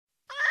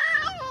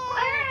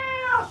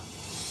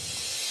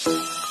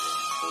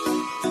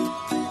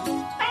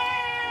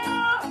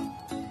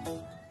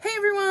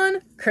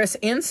Chris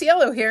and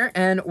Cielo here,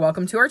 and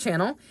welcome to our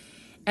channel,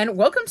 and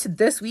welcome to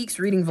this week's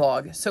reading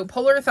vlog. So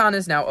Polarathon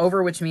is now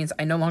over, which means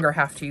I no longer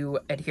have to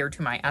adhere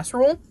to my S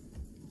rule,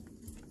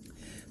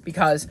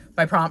 because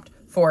my prompt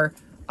for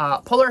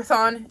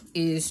Polarathon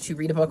is to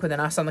read a book with an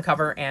S on the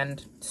cover,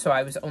 and so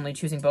I was only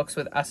choosing books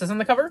with S's on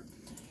the cover,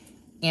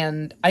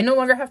 and I no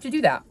longer have to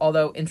do that.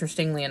 Although,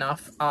 interestingly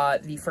enough,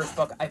 the first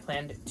book I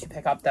planned to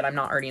pick up that I'm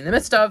not already in the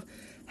midst of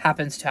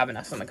happens to have an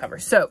S on the cover.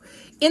 So,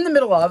 in the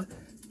middle of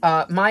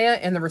Maya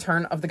and the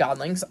Return of the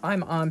Godlings,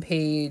 I'm on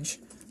page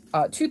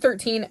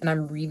 213, and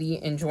I'm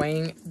really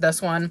enjoying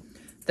this one.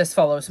 This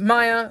follows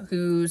Maya,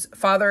 whose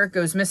father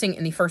goes missing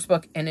in the first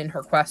book, and in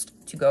her quest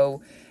to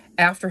go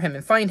after him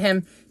and find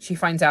him, she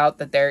finds out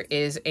that there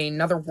is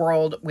another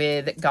world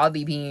with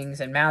godly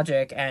beings and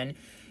magic, and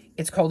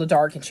it's called the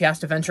Dark, and she has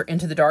to venture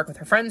into the dark with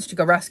her friends to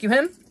go rescue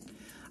him.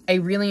 I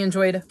really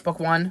enjoyed book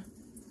 1,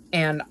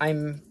 and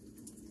I'm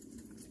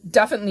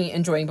definitely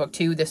enjoying book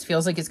 2. This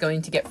feels like it's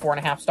going to get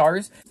 4.5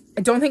 stars.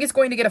 I don't think it's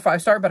going to get a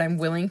 5-star, but I'm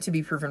willing to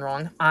be proven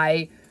wrong.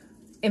 I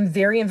am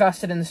very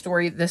invested in the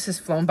story. This has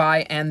flown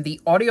by, and the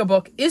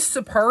audiobook is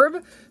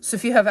superb. So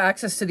if you have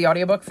access to the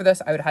audiobook for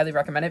this, I would highly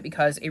recommend it,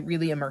 because it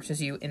really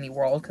immerses you in the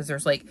world, because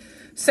there's like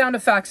sound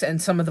effects and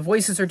some of the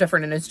voices are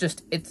different, and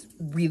it's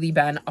really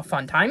been a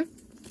fun time.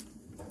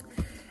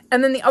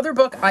 And then the other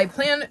book I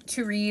plan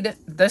to read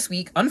this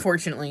week,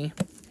 unfortunately,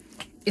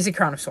 is A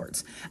Crown of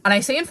Swords. And I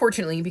say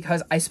unfortunately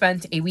because I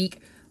spent a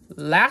week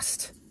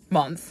last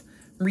month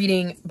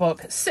reading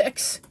book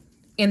 6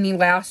 in the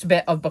last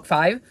bit of book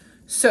 5.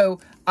 So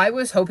I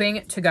was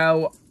hoping to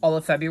go all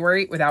of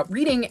February without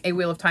reading a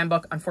Wheel of Time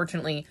book.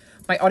 Unfortunately,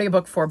 my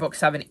audiobook for book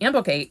 7 and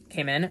book 8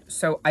 came in.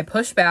 So I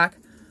pushed back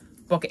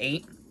book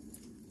 8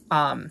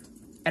 and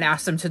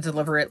asked them to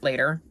deliver it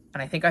later.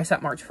 And I think I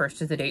set March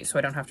 1st as the date, so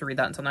I don't have to read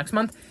that until next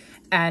month.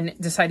 And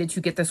decided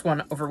to get this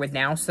one over with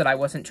now, so that I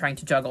wasn't trying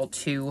to juggle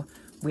 2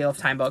 Wheel of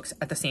Time books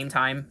at the same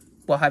time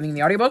while having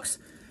the audiobooks.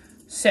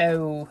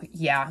 So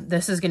yeah,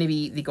 this is going to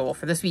be the goal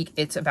for this week.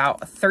 It's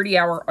about a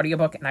 30-hour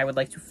audiobook, and I would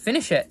like to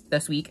finish it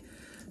this week.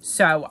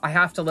 So I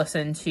have to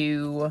listen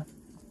to,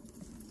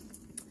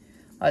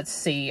 let's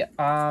see,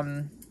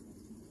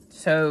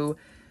 so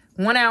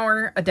 1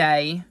 hour a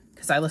day,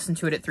 because I listen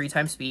to it at 3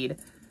 times speed,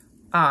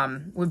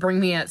 would bring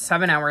me at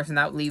 7 hours, and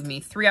that would leave me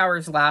 3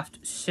 hours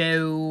left.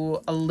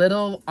 So a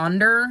little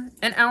under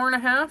an hour and a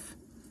half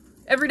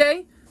every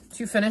day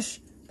to finish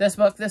this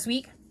book this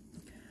week.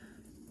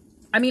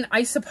 I mean,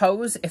 I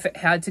suppose if it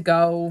had to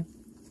go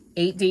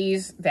 8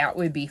 days, that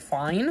would be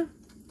fine.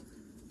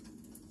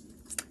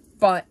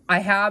 But I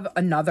have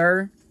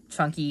another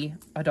chunky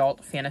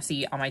adult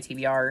fantasy on my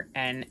TBR,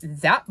 and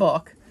that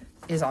book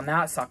is on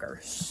that sucker.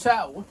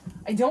 So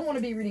I don't want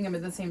to be reading them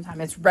at the same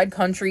time. It's Red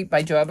Country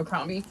by Joe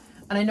Abercrombie.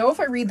 And I know if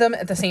I read them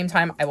at the same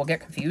time, I will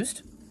get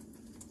confused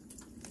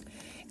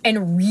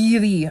and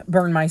really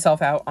burn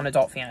myself out on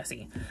adult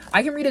fantasy.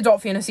 I can read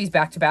adult fantasies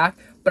back to back,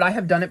 but I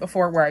have done it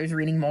before where I was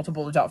reading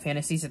multiple adult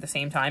fantasies at the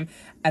same time,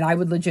 and I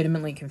would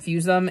legitimately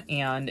confuse them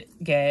and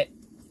get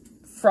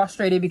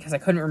frustrated because I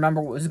couldn't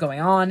remember what was going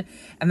on,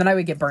 and then I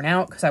would get burnt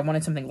out because I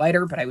wanted something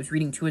lighter, but I was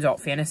reading 2 adult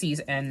fantasies,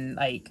 and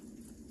like,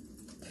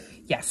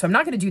 yeah, so I'm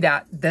not going to do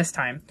that this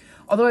time.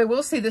 Although I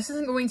will say this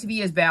isn't going to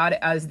be as bad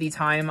as the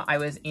time I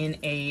was in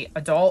a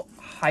adult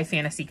high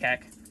fantasy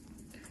kick,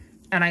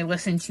 and I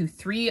listened to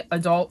 3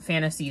 adult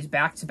fantasies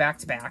back to back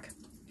to back.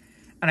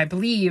 And I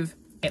believe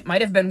it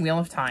might have been Wheel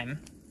of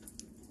Time.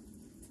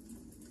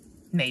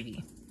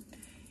 Maybe.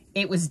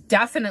 It was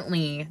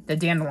definitely the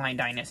Dandelion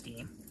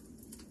Dynasty.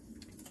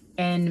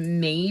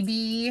 And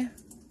maybe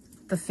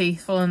The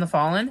Faithful and the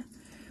Fallen.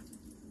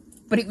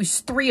 But it was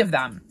 3 of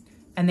them.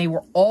 And they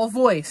were all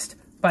voiced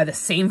by the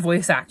same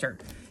voice actor.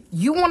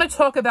 You want to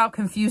talk about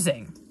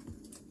confusing.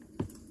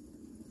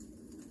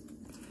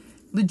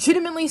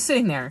 Legitimately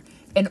sitting there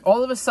and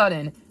all of a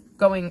sudden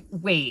going,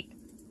 wait,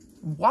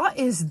 what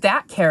is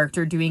that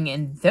character doing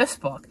in this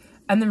book?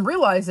 And then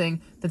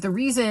realizing that the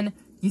reason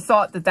you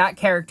thought that that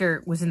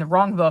character was in the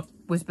wrong book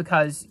was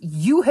because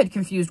you had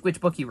confused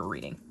which book you were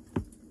reading.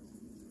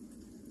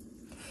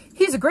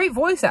 He's a great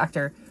voice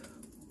actor,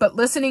 but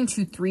listening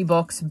to 3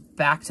 books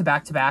back to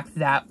back to back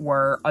that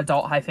were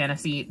adult high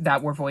fantasy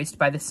that were voiced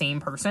by the same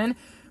person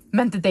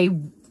meant that they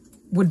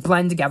would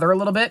blend together a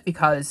little bit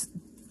because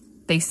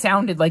they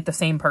sounded like the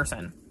same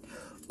person.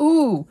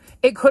 Ooh,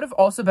 it could have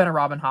also been a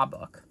Robin Hobb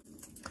book,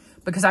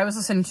 because I was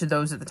listening to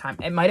those at the time.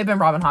 It might have been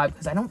Robin Hobb,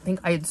 because I don't think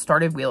I had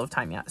started Wheel of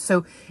Time yet.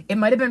 So it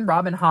might have been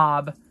Robin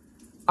Hobb,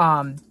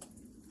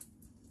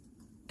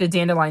 the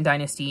Dandelion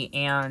Dynasty,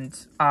 and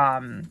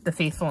The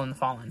Faithful and the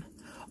Fallen.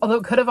 Although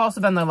it could have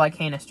also been the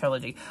Lycanus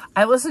trilogy.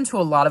 I listened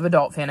to a lot of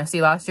adult fantasy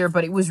last year,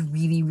 but it was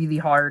really, really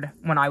hard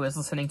when I was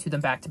listening to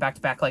them back to back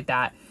to back like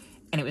that.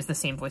 And it was the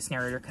same voice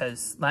narrator,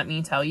 because let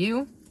me tell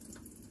you,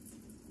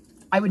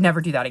 I would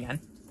never do that again.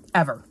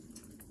 Ever.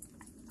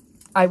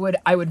 I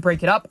would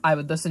break it up. I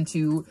would listen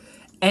to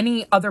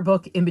any other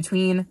book in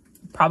between,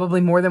 probably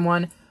more than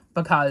one,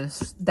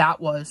 because that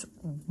was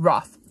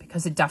rough.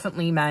 Because it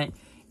definitely meant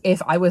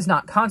if I was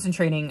not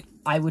concentrating,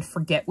 I would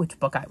forget which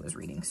book I was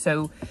reading.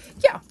 So,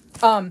 yeah.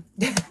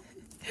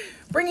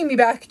 Bringing me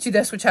back to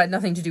this, which had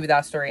nothing to do with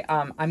that story,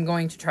 I'm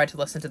going to try to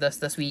listen to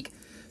this week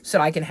so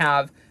that I can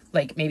have,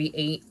 like,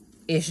 maybe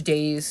 8-ish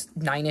days,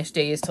 9-ish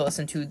days to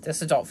listen to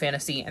this adult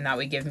fantasy, and that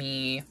would give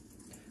me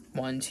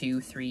 1,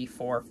 2, 3,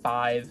 4,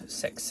 5,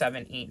 6,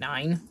 7, 8,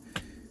 9.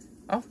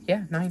 Oh,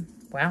 yeah, 9.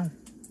 Wow.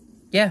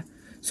 Yeah.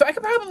 So I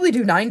could probably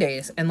do 9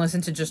 days and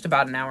listen to just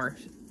about an hour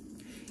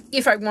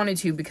if I wanted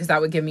to, because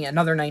that would give me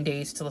another 9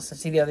 days to listen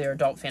to the other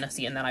adult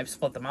fantasy, and then I've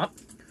split them up.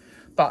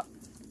 But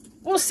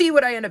we'll see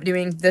what I end up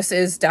doing. This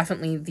is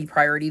definitely the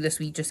priority this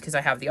week just because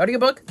I have the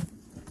audiobook.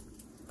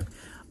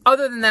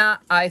 Other than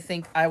that, I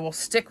think I will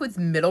stick with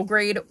middle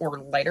grade or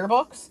lighter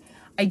books.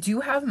 I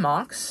do have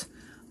Mox,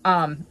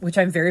 which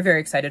I'm very,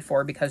 very excited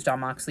for because Jon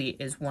Moxley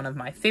is one of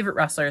my favorite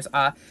wrestlers.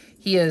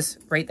 He is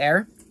right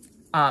there,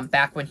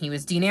 back when he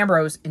was Dean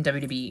Ambrose in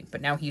WWE,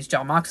 but now he's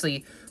Jon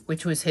Moxley,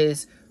 which was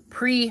his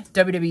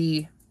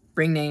pre-WWE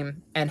ring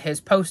name and his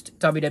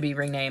post-WWE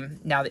ring name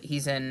now that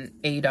he's in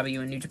AEW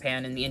and New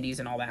Japan and the Indies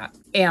and all that.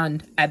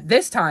 And at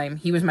this time,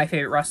 he was my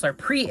favorite wrestler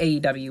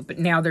pre-AEW, but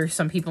now there's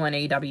some people in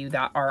AEW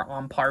that are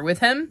on par with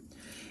him.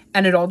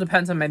 And it all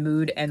depends on my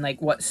mood and,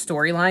 like, what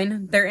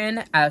storyline they're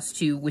in as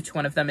to which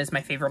one of them is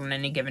my favorite on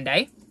any given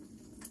day.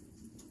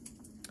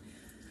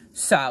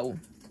 So,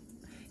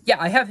 yeah,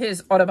 I have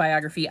his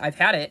autobiography. I've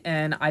had it,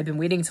 and I've been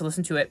waiting to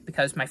listen to it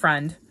because my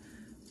friend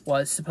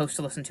was supposed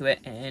to listen to it,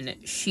 and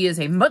she is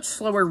a much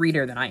slower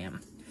reader than I am.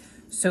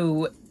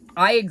 So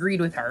I agreed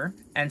with her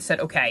and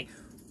said, okay,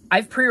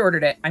 I've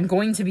pre-ordered it. I'm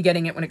going to be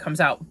getting it when it comes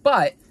out,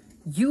 but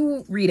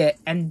you read it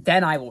and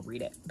then I will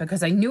read it,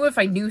 because I knew if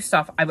I knew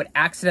stuff, I would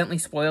accidentally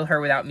spoil her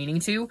without meaning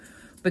to,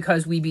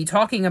 because we'd be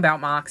talking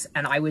about Mox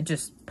and I would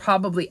just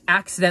probably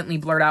accidentally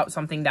blurt out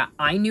something that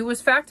I knew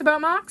was fact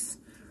about Mox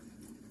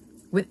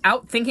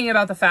without thinking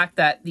about the fact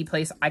that the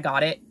place I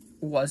got it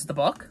was the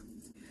book.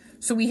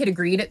 So we had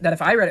agreed that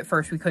if I read it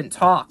first, we couldn't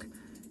talk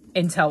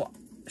until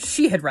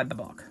she had read the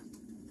book,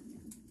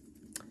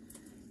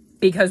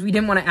 because we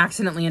didn't want to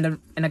accidentally end up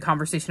in a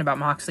conversation about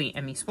Moxley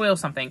and me spoil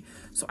something.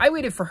 So I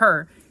waited for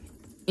her,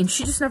 and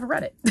she just never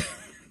read it.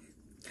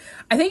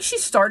 I think she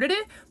started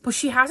it, but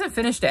she hasn't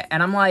finished it.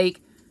 And I'm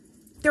like,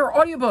 there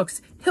are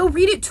audiobooks. He'll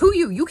read it to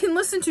you. You can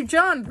listen to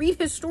John read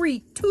his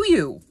story to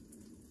you,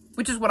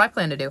 which is what I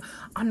plan to do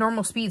on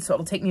normal speed, so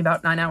it'll take me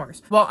about 9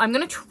 hours. Well, I'm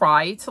going to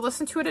try to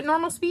listen to it at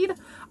normal speed.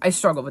 I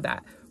struggle with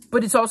that.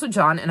 But it's also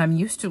John, and I'm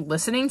used to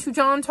listening to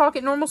John talk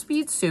at normal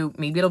speed, so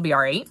maybe it'll be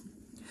all right.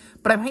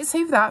 But I might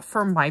save that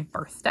for my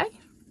birthday,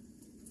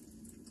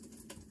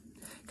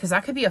 because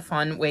that could be a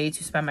fun way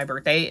to spend my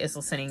birthday, is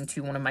listening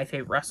to one of my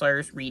favorite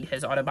wrestlers read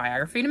his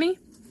autobiography to me.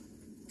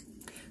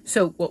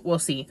 So we'll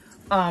see.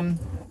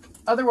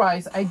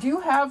 Otherwise, I do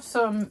have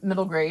some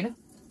middle grade.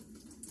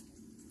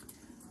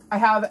 I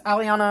have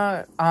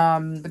Aliana,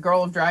 the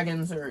Girl of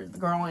Dragons, or the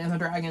Girl in the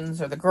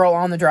Dragons, or the Girl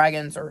on the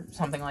Dragons, or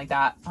something like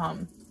that,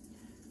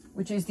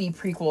 which is the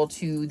prequel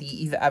to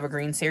the Eva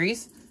Evergreen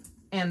series,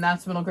 and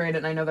that's middle grade,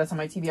 and I know that's on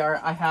my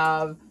TBR. I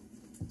have,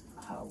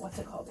 what's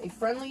it called? A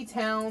Friendly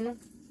Town.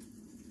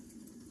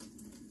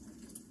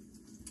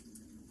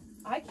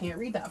 I can't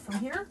read that from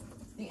here.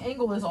 The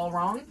angle is all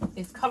wrong.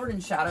 It's covered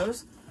in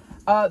shadows.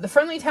 The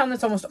Friendly Town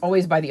That's Almost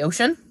Always by the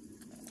Ocean,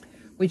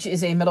 which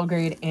is a middle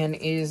grade and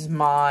is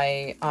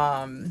my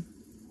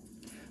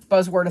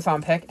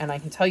Buzzwordathon pick. And I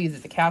can tell you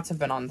that the cats have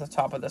been on the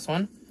top of this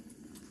one.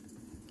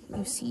 Can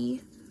you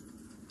see?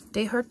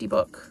 They hurt the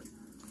book.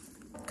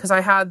 Because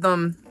I have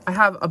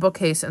a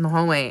bookcase in the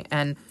hallway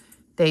and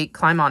they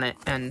climb on it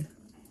and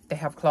they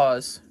have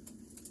claws.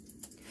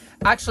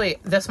 Actually,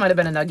 this might have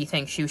been a nuggy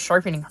thing. She was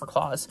sharpening her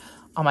claws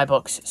on my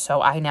books,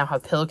 so I now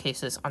have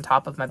pillowcases on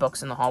top of my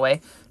books in the hallway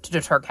to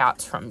deter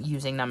cats from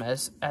using them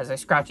as a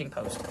scratching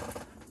post.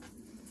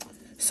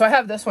 So I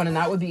have this one, and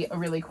that would be a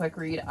really quick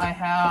read. I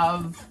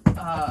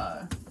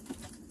have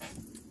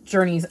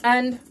Journey's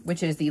End,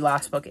 which is the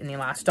last book in the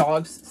Last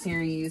Dogs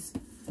series.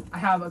 I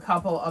have a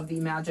couple of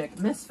the Magic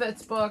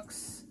Misfits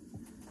books,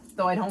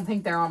 though I don't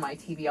think they're on my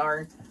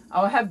TBR.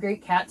 I have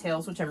Great Cat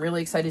Tales, which I'm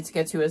really excited to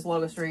get to as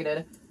lowest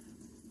rated.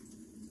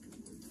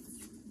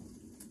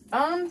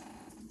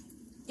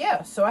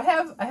 Yeah, so I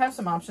have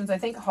some options. I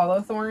think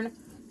Hollowthorn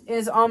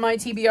is on my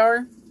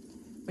TBR,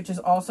 which is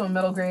also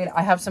middle grade.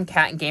 I have some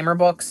Cat and Gamer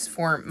books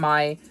for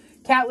my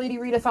Cat Lady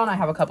Readathon. I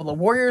have a couple of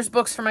Warriors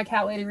books for my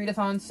Cat Lady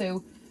Readathon,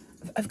 so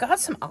I've got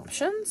some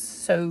options.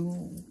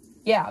 So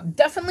yeah,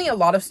 definitely a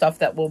lot of stuff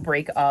that will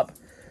break up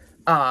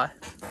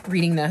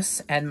reading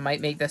this and might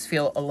make this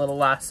feel a little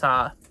less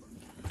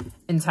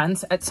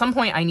intense. At some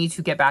point, I need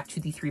to get back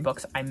to the 3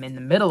 books I'm in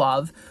the middle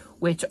of,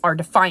 which are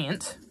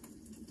Defiant,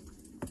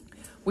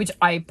 which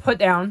I put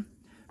down,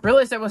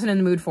 realized I wasn't in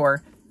the mood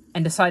for,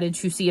 and decided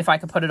to see if I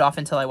could put it off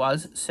until I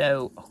was.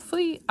 So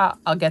hopefully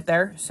I'll get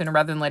there sooner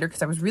rather than later,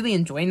 because I was really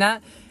enjoying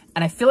that.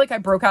 And I feel like I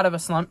broke out of a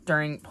slump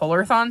during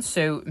Polarathon,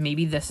 so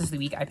maybe this is the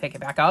week I pick it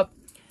back up.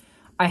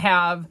 I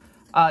have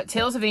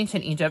Tales of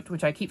Ancient Egypt,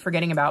 which I keep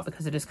forgetting about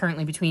because it is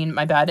currently between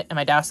my bed and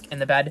my desk,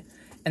 and the bed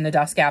and the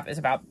dust cap is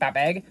about that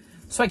big.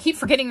 So I keep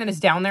forgetting that it's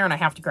down there and I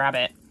have to grab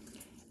it.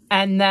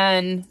 And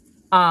then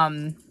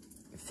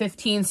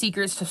 15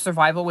 Secrets to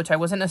Survival, which I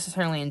wasn't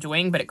necessarily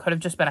enjoying, but it could have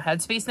just been a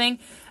headspace thing.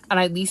 And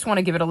I at least want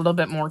to give it a little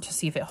bit more to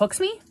see if it hooks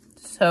me.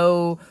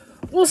 So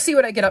we'll see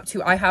what I get up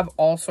to. I have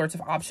all sorts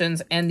of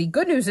options. And the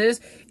good news is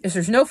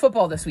there's no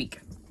football this week.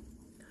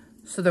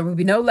 So there will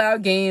be no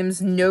loud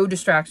games, no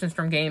distractions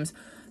from games.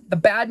 The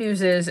bad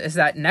news is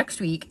that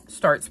next week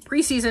starts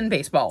preseason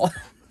baseball.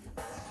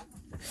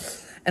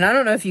 And I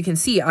don't know if you can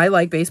see, I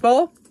like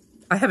baseball.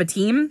 I have a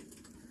team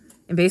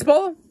in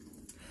baseball.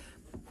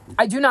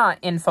 I do not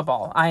in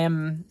football. I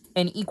am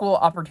an equal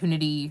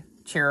opportunity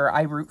cheerer.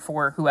 I root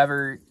for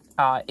whoever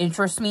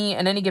interests me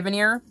in any given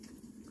year.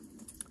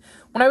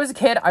 When I was a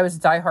kid, I was a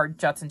diehard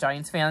Jets and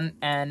Giants fan,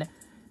 and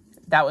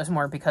that was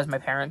more because my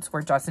parents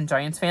were Jets and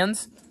Giants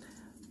fans.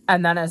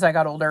 And then as I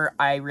got older,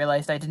 I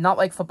realized I did not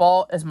like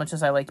football as much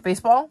as I liked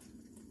baseball.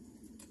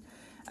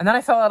 And then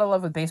I fell out of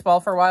love with baseball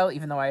for a while,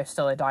 even though I was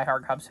still a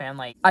diehard Cubs fan.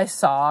 Like, I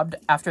sobbed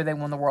after they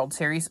won the World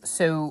Series.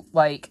 So,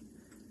 like,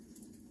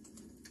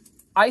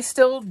 I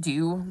still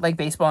do like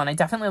baseball, and I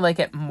definitely like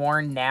it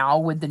more now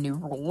with the new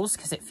rules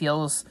because it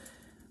feels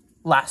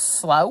less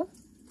slow.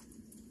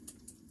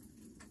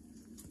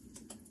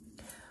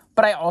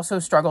 But I also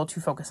struggle to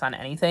focus on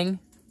anything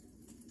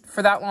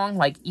for that long.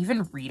 Like,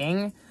 even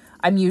reading,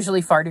 I'm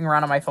usually farting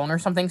around on my phone or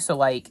something. So,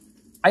 like,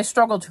 I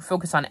struggle to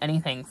focus on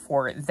anything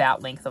for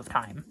that length of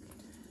time.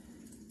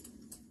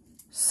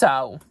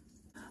 So,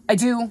 I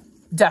do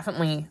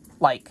definitely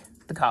like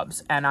the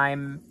Cubs. And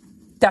I'm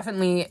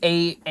definitely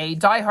a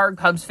diehard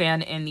Cubs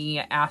fan in the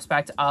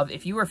aspect of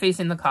if you were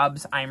facing the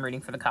Cubs, I'm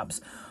rooting for the Cubs.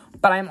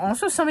 But I'm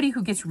also somebody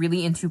who gets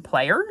really into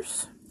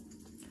players,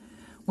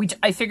 which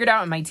I figured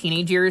out in my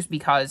teenage years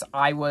because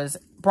I was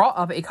brought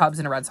up a Cubs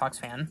and a Red Sox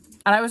fan.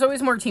 And I was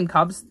always more Team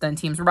Cubs than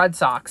Team Red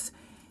Sox.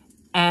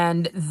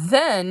 And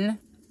then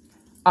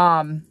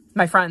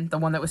my friend, the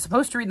one that was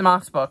supposed to read the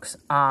Mox books,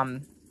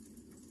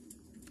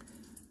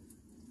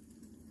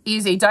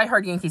 is a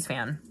diehard Yankees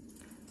fan.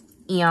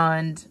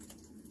 And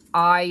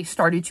I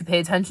started to pay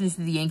attention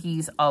to the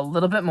Yankees a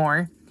little bit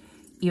more,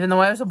 even though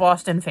I was a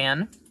Boston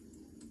fan.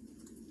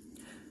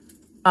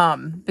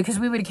 Because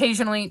we would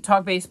occasionally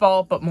talk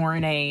baseball, but more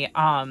in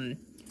a,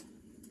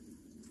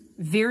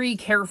 very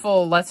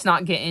careful, let's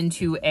not get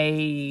into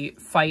a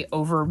fight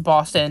over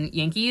Boston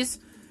Yankees.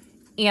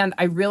 And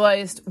I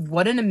realized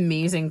what an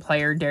amazing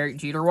player Derek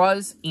Jeter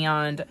was,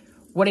 and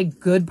what a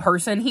good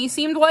person he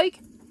seemed like.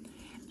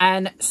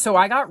 And so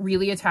I got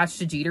really attached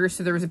to Jeter.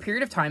 So there was a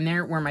period of time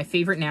there where my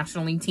favorite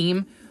National League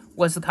team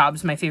was the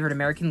Cubs, my favorite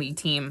American League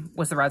team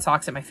was the Red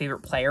Sox, and my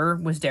favorite player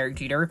was Derek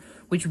Jeter,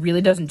 which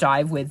really doesn't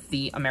jive with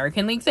the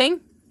American League thing,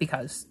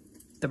 because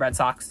the Red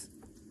Sox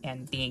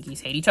and the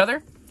Yankees hate each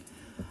other.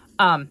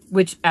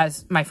 Which,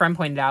 as my friend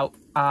pointed out,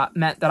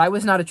 meant that I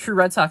was not a true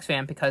Red Sox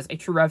fan, because a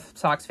true Red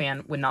Sox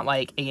fan would not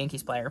like a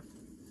Yankees player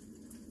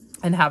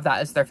and have that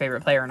as their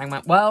favorite player. And I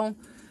went, well,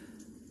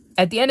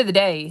 at the end of the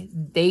day,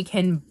 they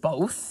can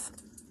both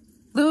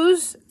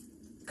lose,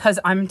 because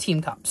I'm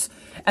Team Cubs.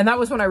 And that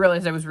was when I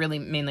realized I was really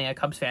mainly a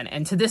Cubs fan.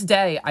 And to this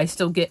day, I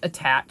still get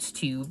attached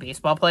to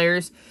baseball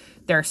players.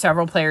 There are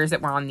several players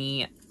that were on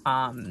the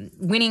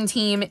winning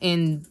team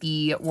in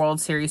the World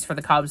Series for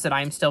the Cubs that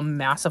I'm still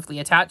massively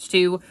attached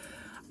to.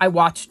 I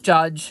watched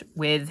Judge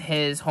with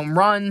his home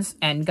runs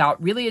and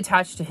got really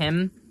attached to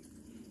him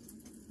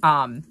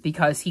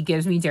because he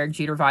gives me Derek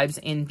Jeter vibes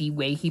in the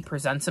way he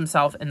presents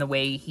himself and the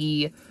way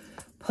he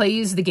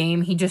plays the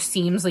game. He just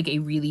seems like a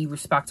really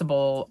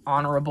respectable,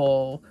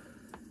 honorable,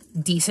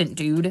 decent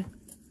dude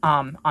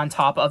on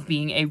top of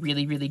being a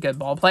really, really good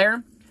ball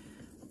player.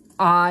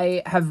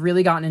 I have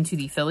really gotten into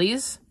the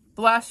Phillies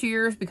the last few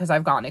years because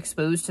I've gotten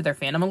exposed to their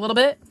fandom a little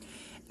bit.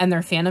 And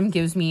their fandom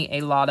gives me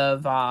a lot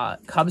of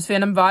Cubs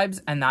fandom vibes.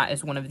 And that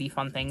is one of the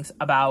fun things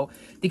about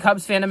the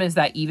Cubs fandom, is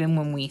that even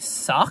when we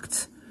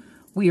sucked,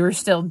 we were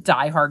still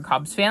diehard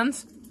Cubs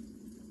fans.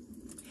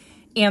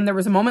 And there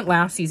was a moment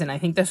last season, I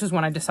think this was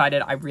when I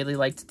decided I really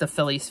liked the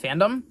Phillies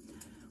fandom,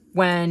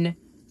 when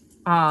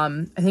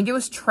I think it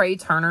was Trey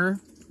Turner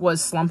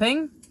was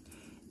slumping,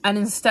 and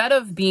instead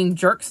of being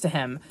jerks to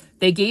him,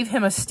 they gave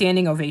him a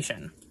standing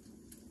ovation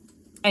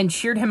and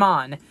cheered him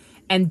on.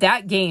 And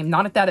that game,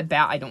 not at that at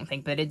bat, I don't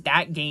think, but at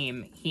that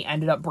game, he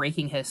ended up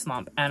breaking his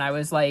slump. And I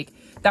was like,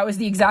 that was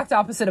the exact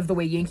opposite of the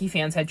way Yankee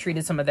fans had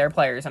treated some of their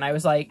players. And I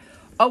was like,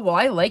 oh, well,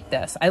 I like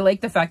this. I like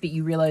the fact that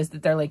you realize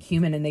that they're like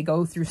human and they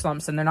go through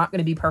slumps and they're not going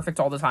to be perfect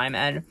all the time.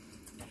 And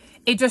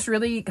it just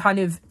really kind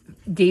of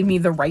gave me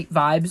the right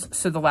vibes.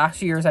 So the last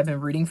few years I've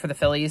been rooting for the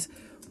Phillies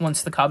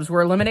once the Cubs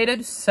were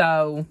eliminated.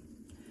 So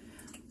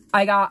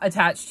I got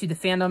attached to the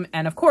fandom.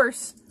 And of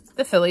course,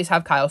 the Phillies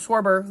have Kyle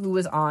Schwarber, who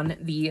was on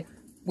the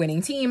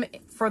winning team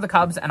for the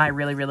Cubs. And I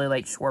really, really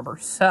like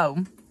Schwarber.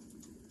 So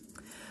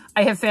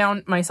I have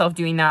found myself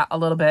doing that a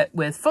little bit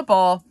with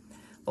football.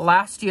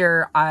 Last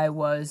year, I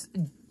was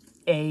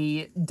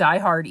a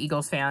diehard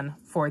Eagles fan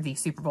for the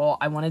Super Bowl.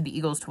 I wanted the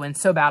Eagles to win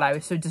so bad. I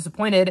was so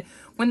disappointed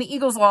when the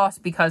Eagles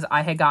lost because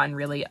I had gotten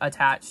really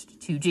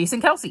attached to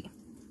Jason Kelce.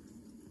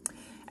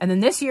 And then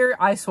this year,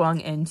 I swung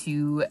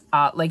into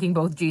liking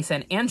both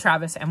Jason and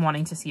Travis and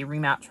wanting to see a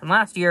rematch from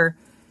last year.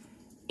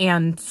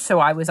 And so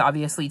I was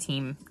obviously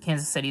team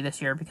Kansas City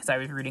this year because I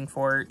was rooting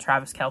for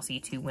Travis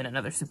Kelce to win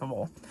another Super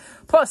Bowl.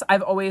 Plus,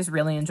 I've always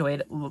really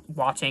enjoyed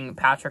watching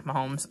Patrick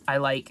Mahomes. I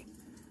like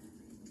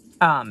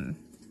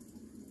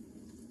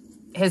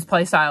his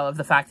play style of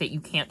the fact that you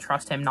can't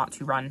trust him not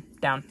to run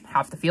down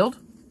half the field.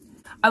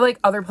 I like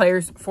other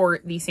players for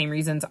the same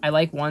reasons. I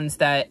like ones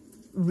that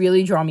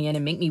really draw me in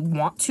and make me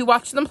want to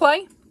watch them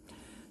play.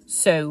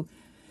 So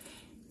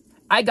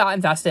I got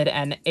invested,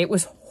 and it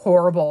was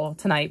horrible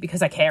tonight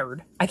because I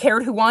cared. I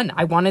cared who won.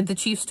 I wanted the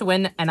Chiefs to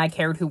win, and I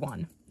cared who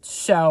won.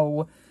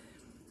 So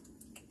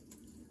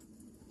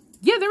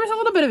yeah, there was a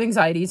little bit of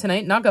anxiety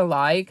tonight, not gonna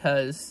lie,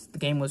 because the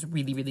game was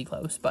really, really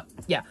close. But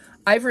yeah,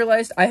 I've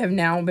realized I have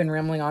now been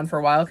rambling on for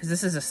a while because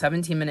this is a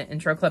 17-minute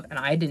intro clip, and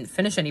I didn't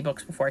finish any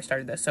books before I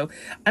started this. So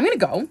I'm gonna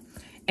go.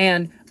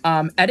 And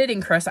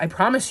editing Chris, I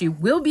promise you,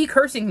 will be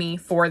cursing me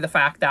for the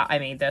fact that I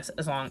made this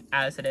as long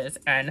as it is.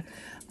 And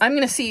I'm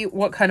going to see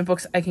what kind of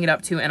books I can get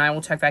up to, and I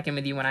will check back in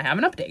with you when I have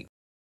an update.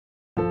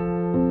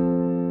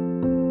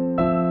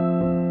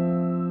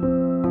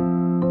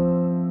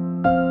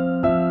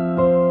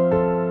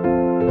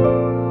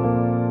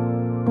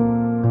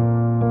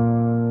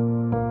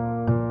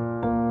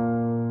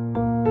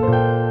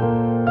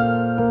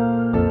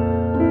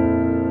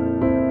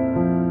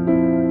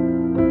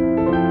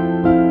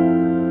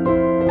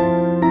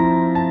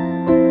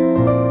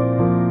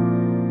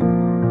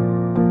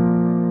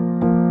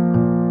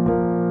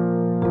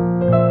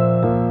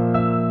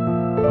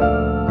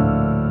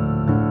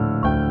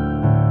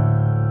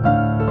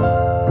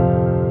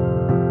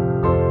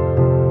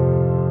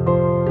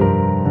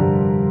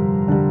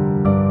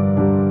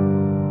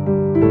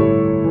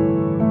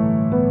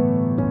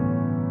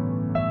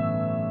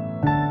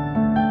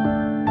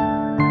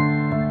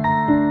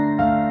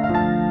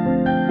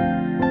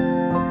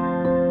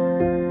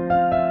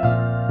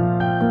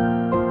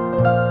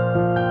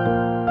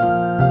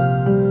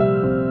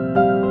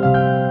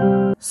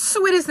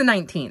 So it is the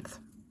 19th,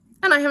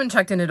 and I haven't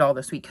checked in at all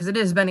this week because it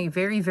has been a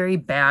very, very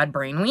bad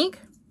brain week.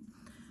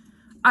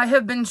 I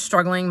have been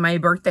struggling. My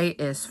birthday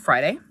is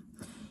Friday,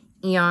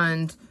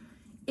 and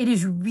it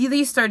is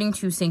really starting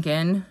to sink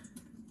in,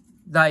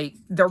 like,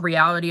 the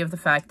reality of the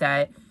fact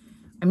that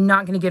I'm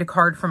not going to get a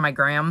card from my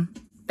gram,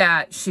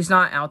 that she's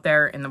not out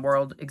there in the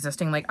world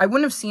existing. Like, I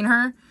wouldn't have seen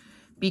her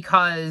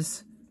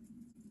because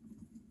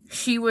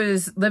she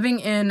was living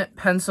in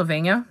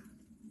Pennsylvania,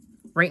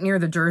 right near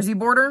the Jersey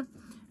border,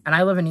 and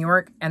I live in New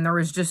York, and there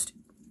was just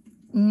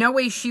no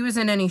way she was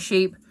in any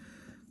shape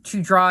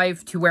to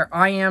drive to where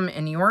I am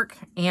in New York.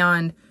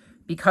 And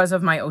because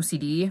of my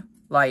OCD,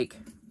 like,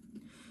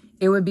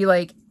 it would be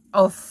like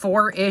a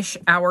 4-ish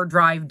hour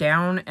drive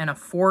down and a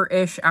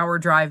 4-ish hour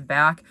drive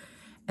back.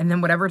 And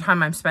then whatever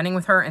time I'm spending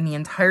with her, and the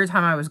entire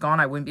time I was gone,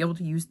 I wouldn't be able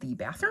to use the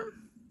bathroom.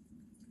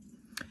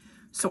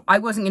 So I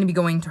wasn't going to be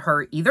going to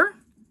her either.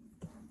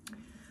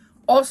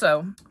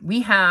 Also,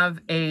 we have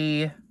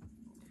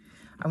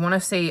I want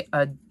to say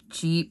a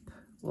Jeep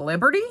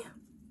Liberty,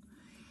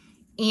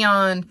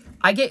 and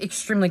I get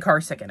extremely car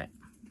sick in it.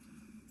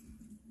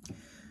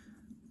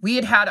 We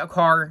had a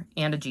car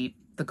and a Jeep.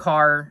 The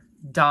car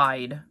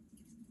died.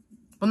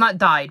 Well, not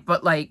died,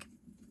 but like,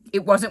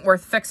 it wasn't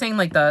worth fixing.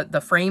 Like,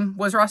 the frame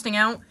was rusting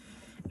out.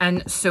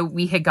 And so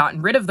we had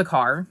gotten rid of the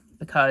car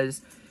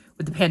because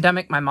with the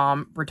pandemic, my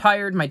mom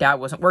retired. My dad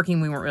wasn't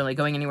working. We weren't really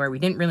going anywhere. We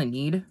didn't really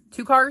need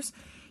 2 cars.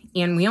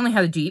 And we only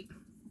had a Jeep.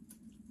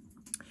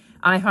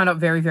 And I found out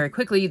very, very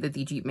quickly that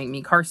the Jeep made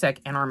me car sick.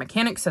 And our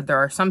mechanic said there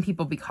are some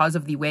people, because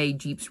of the way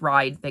Jeeps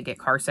ride, they get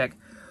car sick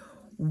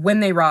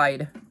when they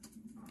ride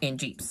in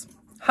Jeeps.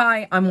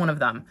 Hi, I'm one of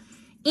them.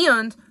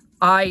 And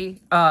I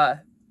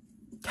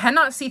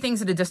cannot see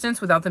things at a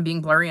distance without them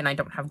being blurry. And I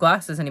don't have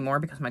glasses anymore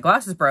because my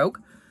glasses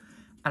broke.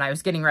 And I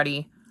was getting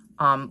ready,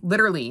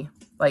 literally,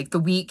 like, the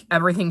week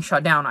everything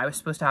shut down, I was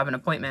supposed to have an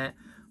appointment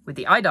with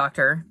the eye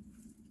doctor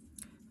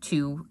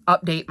to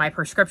update my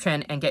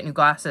prescription and get new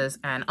glasses.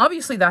 And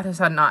obviously that has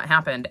not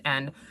happened.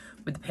 And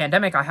with the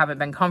pandemic, I haven't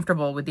been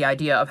comfortable with the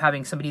idea of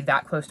having somebody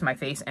that close to my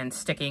face and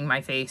sticking my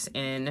face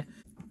in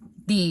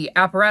the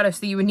apparatus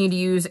that you would need to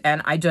use.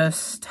 And I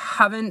just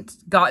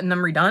haven't gotten them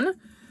redone.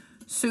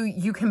 So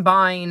you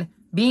combine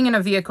being in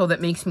a vehicle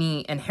that makes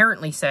me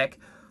inherently sick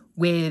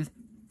with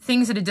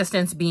things at a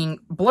distance being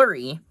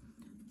blurry.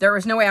 There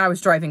was no way I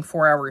was driving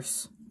 4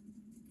 hours.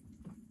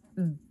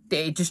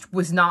 It just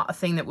was not a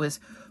thing that was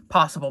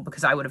possible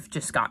because I would have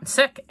just gotten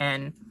sick,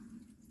 and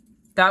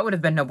that would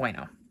have been no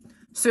bueno.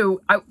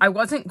 So I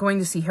wasn't going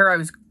to see her. I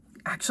was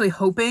actually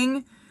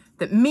hoping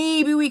that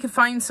maybe we could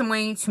find some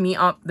way to meet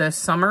up this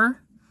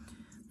summer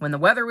when the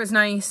weather was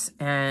nice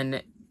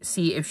and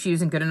see if she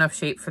was in good enough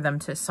shape for them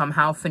to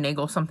somehow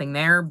finagle something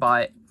there.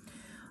 But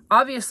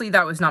obviously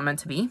that was not meant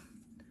to be.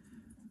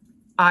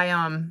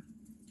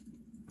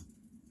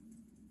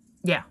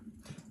 Yeah.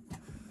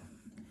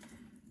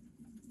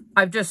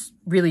 I've just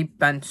really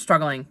been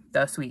struggling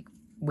this week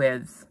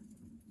with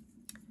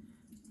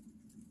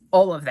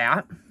all of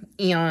that.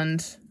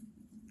 And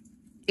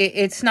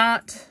it's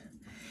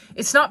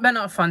not been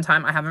a fun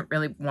time. I haven't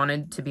really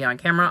wanted to be on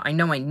camera. I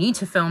know I need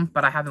to film,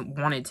 but I haven't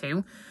wanted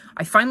to.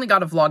 I finally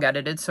got a vlog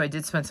edited, so I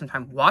did spend some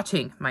time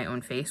watching my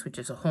own face, which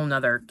is a whole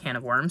nother can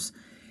of worms.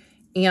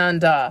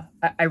 And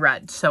I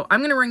read. So I'm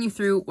going to run you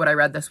through what I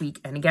read this week.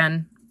 And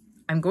again,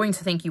 I'm going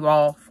to thank you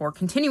all for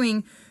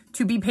continuing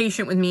to be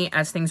patient with me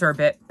as things are a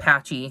bit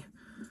patchy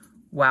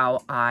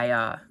while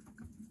I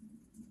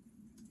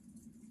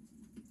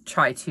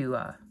try to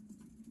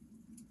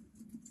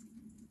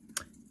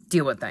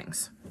deal with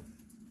things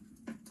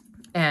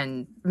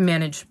and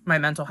manage my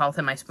mental health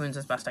and my spoons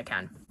as best I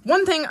can.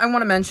 One thing I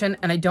want to mention,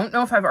 and I don't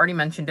know if I've already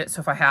mentioned it,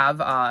 so if I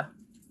have,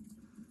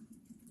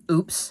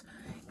 oops,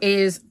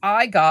 is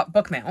I got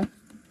book mail. And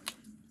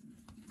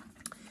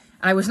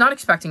I was not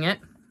expecting it,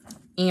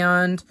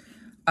 and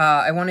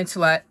I wanted to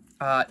let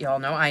y'all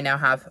know I now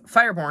have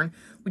Fireborn,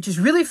 which is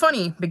really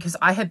funny because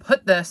I had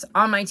put this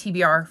on my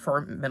TBR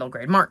for middle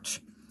grade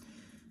March.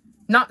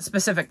 Not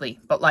specifically,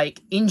 but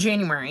like in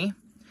January,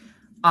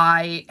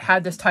 I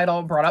had this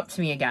title brought up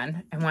to me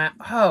again and went,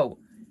 oh,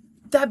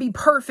 that'd be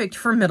perfect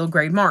for middle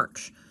grade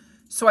March.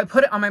 So I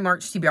put it on my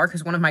March TBR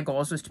because one of my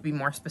goals was to be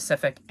more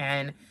specific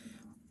and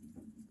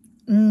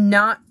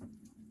not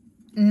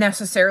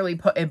necessarily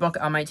put a book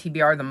on my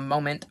TBR the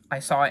moment I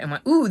saw it and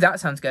went, ooh, that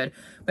sounds good.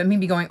 But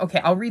maybe going, okay,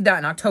 I'll read that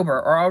in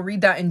October or I'll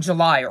read that in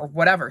July or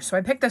whatever. So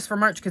I picked this for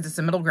March because it's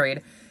a middle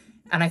grade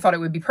and I thought it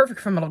would be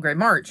perfect for middle grade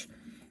March.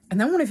 And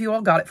then one of you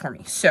all got it for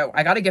me. So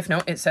I got a gift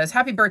note. It says,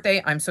 happy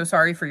birthday. I'm so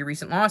sorry for your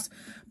recent loss,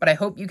 but I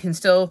hope you can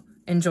still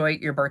enjoy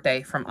your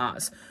birthday from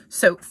Oz.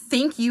 So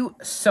thank you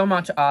so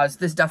much, Oz.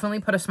 This definitely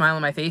put a smile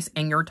on my face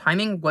and your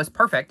timing was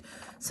perfect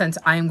since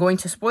I am going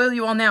to spoil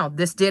you all now.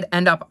 This did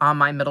end up on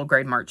my middle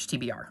grade March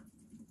TBR.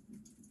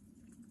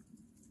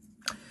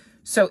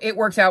 So it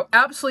worked out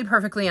absolutely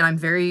perfectly and I'm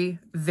very,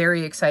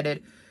 very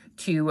excited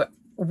to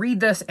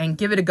read this and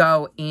give it a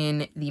go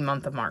in the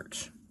month of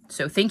March.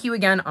 So thank you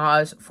again,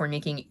 Oz, for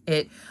making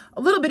it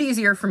a little bit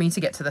easier for me to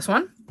get to this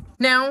one.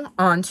 Now,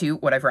 on to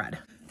what I've read.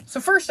 So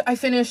first, I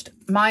finished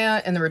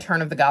Maya and the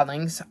Return of the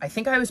Godlings. I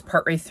think I was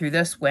partway through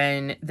this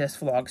when this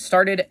vlog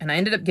started, and I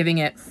ended up giving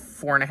it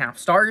 4.5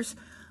 stars.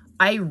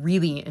 I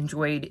really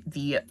enjoyed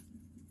the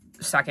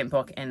second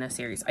book in this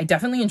series. I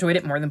definitely enjoyed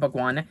it more than book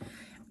one,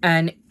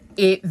 and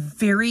it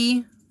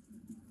very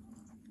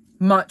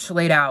much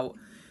laid out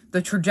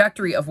the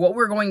trajectory of what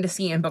we're going to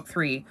see in book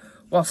 3,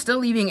 while still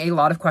leaving a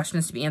lot of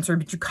questions to be answered,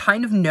 but you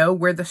kind of know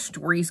where the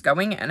story's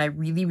going, and I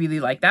really, really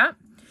like that.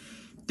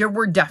 There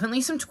were definitely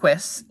some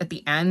twists at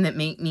the end that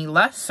make me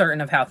less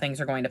certain of how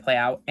things are going to play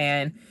out,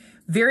 and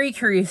very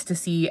curious to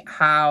see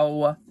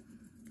how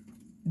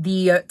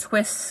the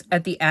twists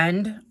at the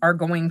end are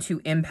going to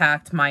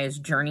impact Maya's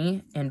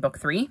journey in book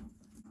 3.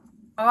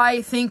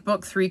 I think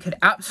book 3 could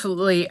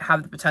absolutely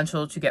have the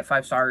potential to get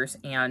 5 stars,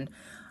 and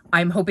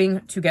I'm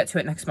hoping to get to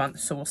it next month,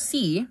 so we'll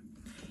see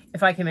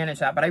if I can manage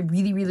that. But I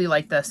really, really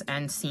like this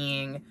and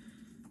seeing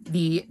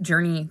the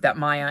journey that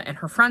Maya and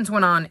her friends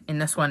went on in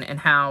this one and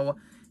how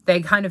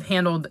they kind of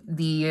handled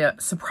the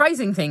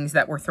surprising things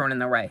that were thrown in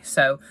their way.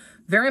 So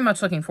very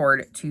much looking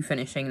forward to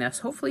finishing this,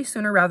 hopefully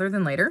sooner rather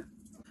than later.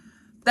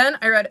 Then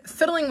I read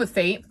Fiddling with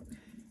Fate,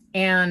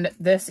 and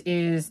this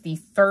is the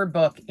 3rd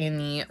book in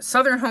the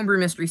Southern Homebrew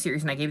Mystery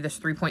series, and I gave this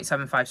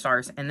 3.75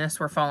 stars. And this,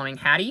 we're following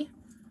Hattie,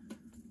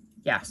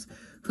 yes,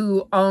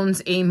 who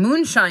owns a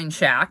moonshine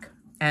shack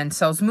and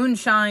sells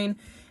moonshine,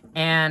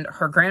 and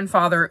her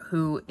grandfather,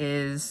 who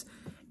is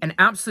an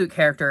absolute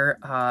character,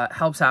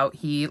 helps out.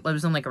 He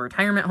lives in like a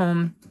retirement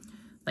home,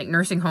 like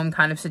nursing home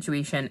kind of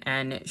situation,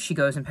 and she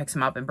goes and picks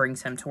him up and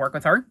brings him to work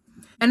with her.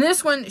 And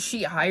this one,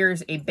 she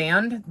hires a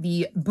band,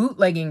 the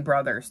Bootlegging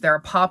Brothers. They're a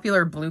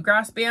popular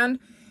bluegrass band,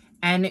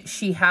 and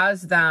she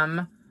has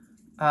them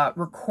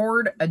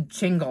record a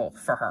jingle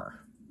for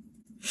her.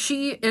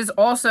 She is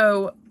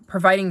also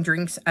providing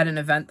drinks at an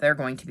event they're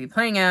going to be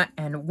playing at,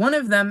 and one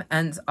of them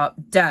ends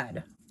up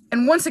dead.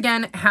 And once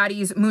again,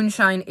 Hattie's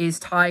moonshine is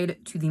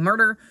tied to the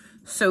murder,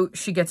 so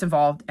she gets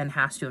involved and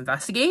has to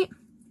investigate.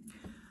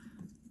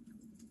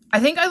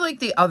 I think I like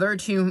the other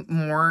two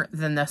more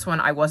than this one.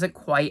 I wasn't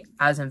quite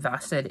as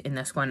invested in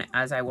this one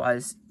as I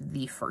was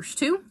the first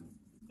two.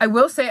 I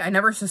will say I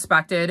never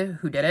suspected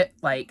who did it.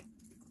 Like,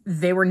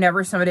 they were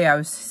never somebody I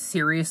was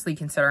seriously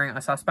considering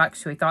a suspect,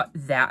 so I thought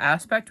that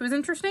aspect was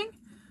interesting.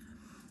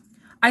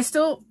 I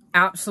still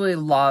absolutely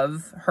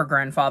love her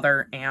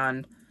grandfather,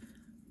 and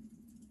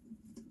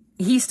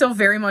he still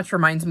very much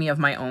reminds me of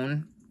my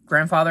own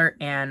grandfather,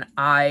 and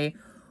I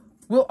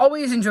will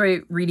always enjoy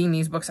reading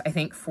these books, I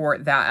think, for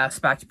that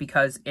aspect,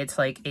 because it's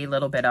like a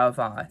little bit of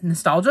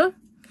nostalgia.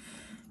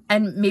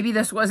 And maybe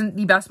this wasn't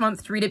the best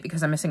month to read it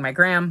because I'm missing my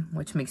gram,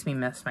 which makes me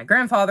miss my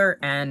grandfather,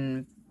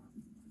 and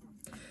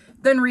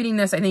then reading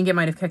this, I think it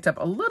might have kicked up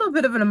a little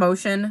bit of an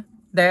emotion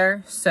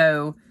there,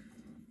 so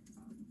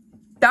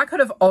that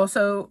could have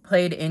also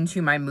played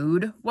into my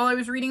mood while I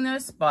was reading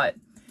this, but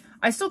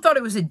I still thought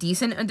it was a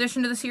decent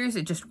addition to the series.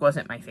 It just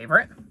wasn't my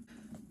favorite.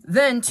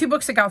 Then, 2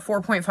 books that got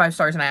 4.5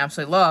 stars and I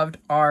absolutely loved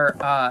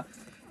are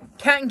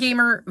Cat and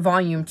Gamer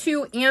Volume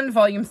 2 and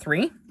Volume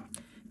 3.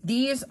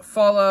 These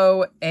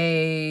follow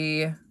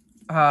a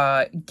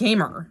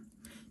gamer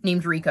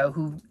named Rico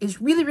who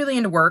is really, really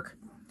into work,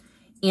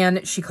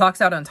 and she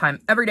clocks out on time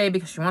every day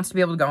because she wants to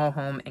be able to go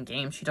home and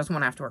game. She doesn't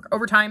want to have to work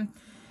overtime,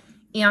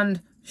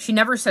 and she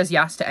never says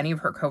yes to any of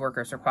her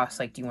coworkers' requests,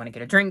 like, do you want to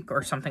get a drink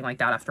or something like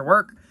that after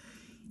work?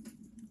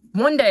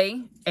 One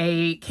day,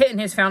 a kitten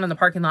is found in the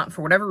parking lot.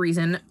 For whatever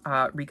reason,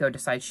 Rico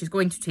decides she's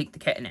going to take the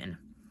kitten in.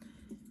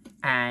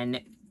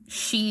 And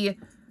she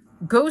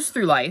goes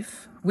through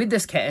life with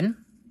this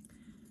kitten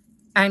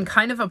and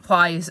kind of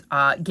applies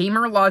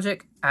gamer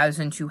logic as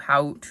into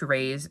how to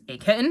raise a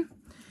kitten.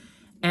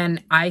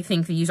 And I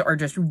think these are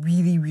just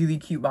really, really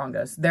cute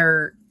mangas.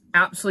 They're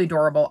absolutely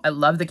adorable. I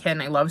love the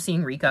kitten. I love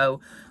seeing Rico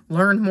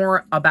learn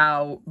more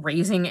about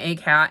raising a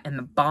cat and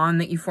the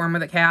bond that you form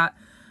with a cat.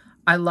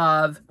 I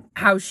love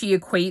how she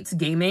equates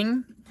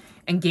gaming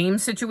and game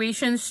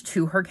situations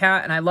to her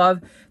cat. And I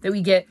love that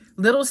we get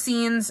little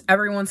scenes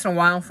every once in a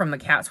while from the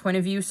cat's point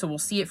of view. So we'll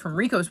see it from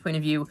Rico's point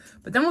of view,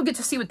 but then we'll get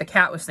to see what the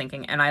cat was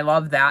thinking. And I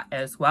love that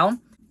as well.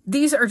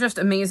 These are just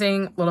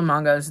amazing little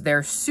mangas.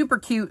 They're super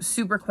cute,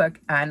 super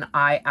quick, and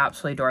I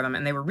absolutely adore them.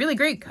 And they were really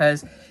great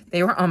because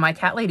they were on my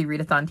Cat Lady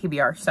Readathon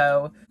TBR.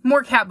 So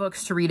more cat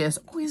books to read is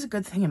always a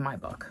good thing in my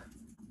book.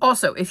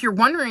 Also, if you're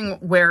wondering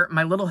where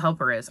my little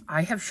helper is,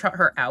 I have shut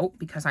her out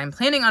because I'm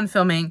planning on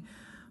filming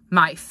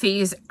my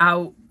phase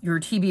out your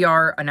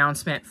TBR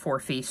announcement for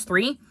phase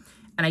 3,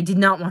 and I did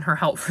not want her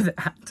help for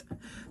that.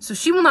 So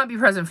she will not be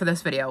present for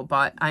this video,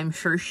 but I'm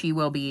sure she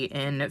will be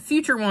in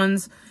future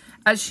ones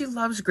as she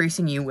loves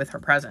gracing you with her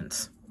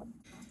presence.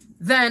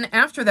 Then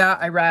after that,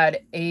 I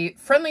read A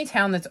Friendly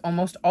Town That's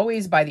Almost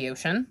Always by the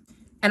Ocean,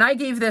 and I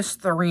gave this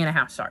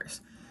 3.5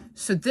 stars.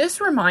 So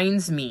this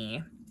reminds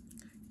me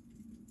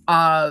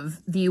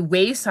of the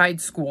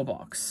Wayside School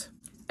books.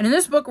 And in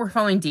this book, we're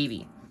following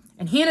Davy.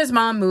 And he and his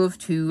mom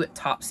moved to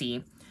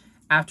Topsea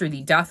after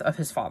the death of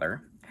his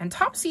father. And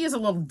Topsea is a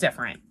little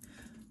different.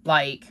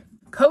 Like,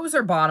 coves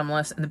are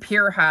bottomless and the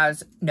pier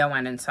has no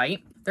end in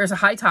sight. There's a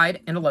high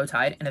tide and a low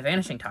tide and a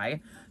vanishing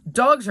tide.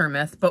 Dogs are a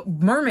myth, but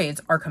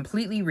mermaids are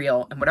completely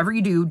real. And whatever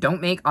you do,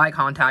 don't make eye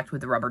contact with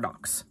the rubber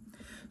ducks.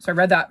 So I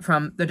read that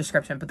from the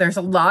description. But there's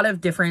a lot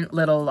of different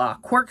little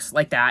quirks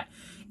like that.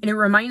 And it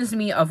reminds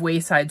me of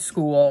Wayside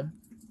School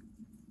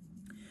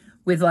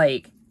with,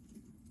 like,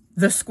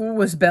 the school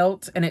was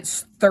built and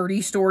it's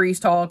 30 stories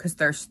tall because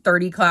there's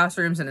 30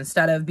 classrooms, and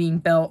instead of being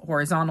built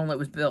horizontal, it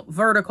was built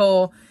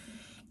vertical.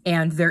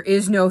 And there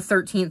is no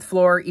 13th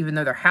floor, even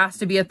though there has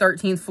to be a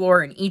 13th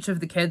floor, and each of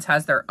the kids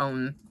has their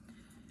own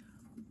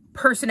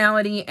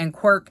personality and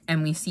quirk,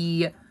 and we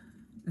see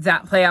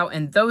that play out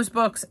in those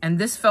books. And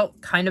this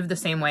felt kind of the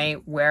same way,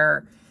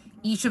 where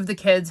each of the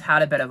kids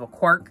had a bit of a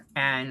quirk,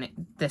 and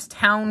this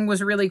town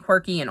was really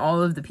quirky, and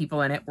all of the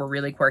people in it were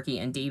really quirky,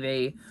 and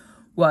Davy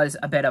was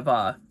a bit of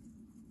a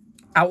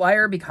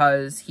outlier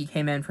because he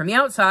came in from the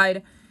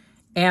outside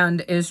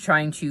and is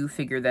trying to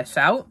figure this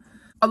out.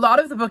 A lot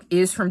of the book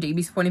is from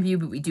Davy's point of view,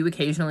 but we do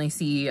occasionally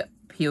see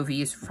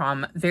POVs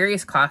from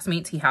various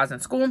classmates he has in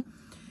school,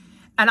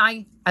 and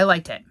I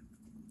liked it.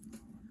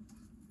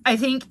 I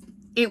think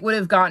it would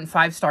have gotten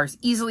 5 stars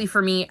easily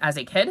for me as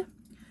a kid,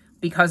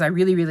 because I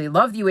really, really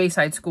love the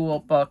Wayside School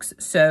books.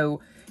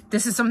 So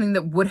this is something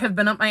that would have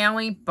been up my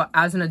alley, but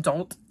as an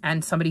adult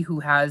and somebody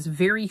who has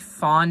very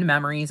fond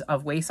memories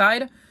of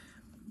Wayside,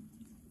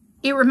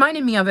 it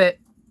reminded me of it,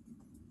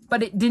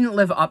 but it didn't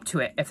live up to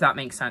it, if that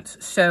makes sense.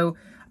 So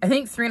I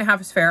think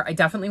 3.5 is fair. I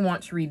definitely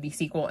want to read the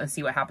sequel and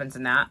see what happens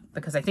in that,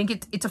 because I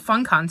think it's a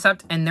fun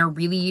concept, and they're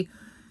really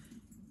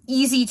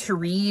easy to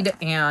read,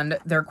 and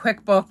they're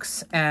quick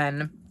books,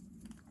 and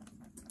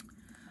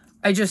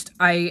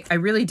I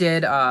really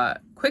did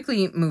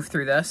quickly move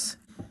through this.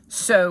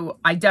 So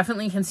I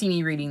definitely can see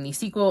me reading the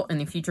sequel in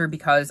the future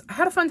because I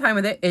had a fun time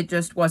with it. It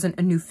just wasn't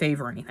a new fave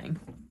or anything.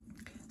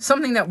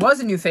 Something that was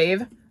a new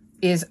fave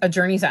is A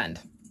Journey's End,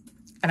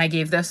 and I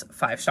gave this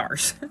 5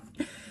 stars.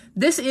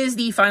 This is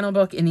the final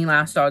book in the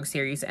Last Dog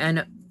series,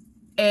 and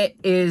it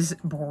is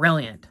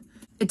brilliant.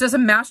 It does a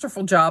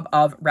masterful job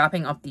of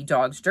wrapping up the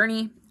dog's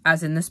journey,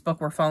 as in this book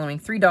we're following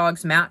 3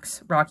 dogs,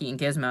 Max, Rocky, and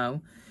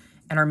Gizmo,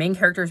 and our main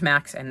character is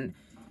Max, and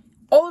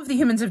all of the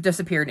humans have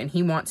disappeared, and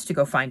he wants to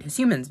go find his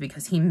humans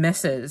because he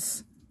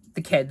misses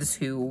the kids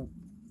who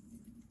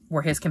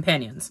were his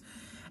companions.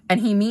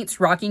 And he meets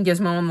Rocky and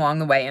Gizmo along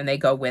the way, and they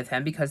go with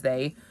him because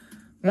they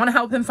want to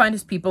help him find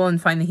his people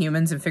and find the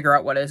humans and figure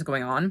out what is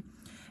going on.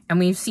 And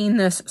we've seen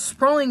this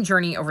sprawling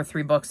journey over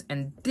 3 books,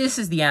 and this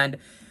is the end.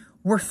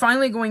 We're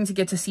finally going to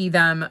get to see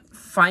them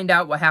find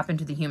out what happened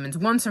to the humans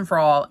once and for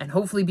all, and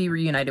hopefully be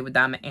reunited with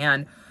them.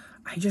 And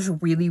I just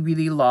really,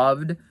 really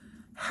loved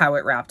how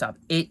it wrapped up.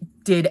 It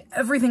did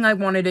everything I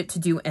wanted it to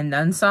do and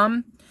then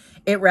some.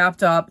 It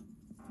wrapped up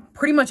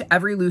pretty much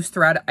every loose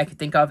thread I could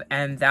think of,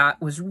 and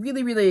that was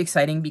really, really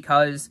exciting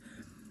because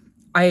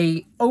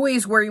I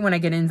always worry when I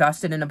get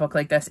invested in a book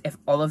like this if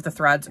all of the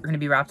threads are going to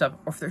be wrapped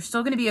up or if there's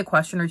still going to be a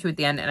question or two at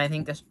the end, and I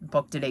think this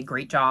book did a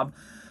great job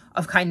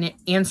of kind of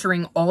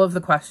answering all of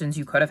the questions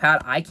you could have had.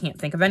 I can't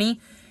think of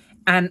any,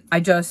 And I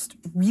just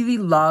really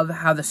love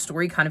how the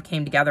story kind of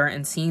came together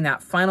and seeing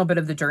that final bit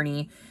of the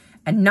journey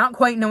and not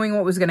quite knowing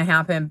what was going to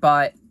happen,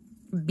 but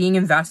being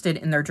invested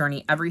in their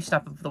journey every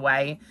step of the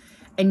way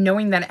and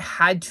knowing that it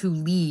had to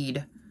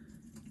lead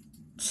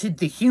to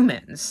the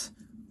humans,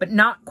 but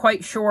not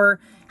quite sure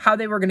how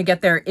they were going to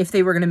get there, if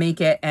they were going to make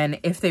it, and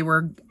if they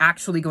were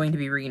actually going to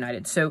be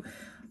reunited. So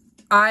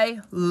I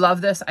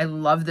love this. I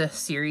love this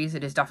series.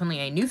 It is definitely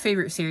a new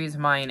favorite series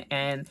of mine.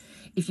 And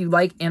if you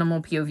like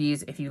animal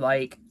POVs, if you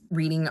like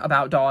reading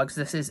about dogs,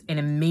 this is an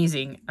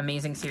amazing,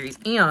 amazing series.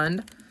 And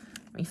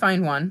let me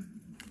find one.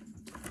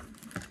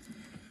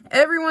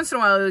 Every once in a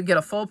while, you'll get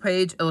a full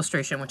page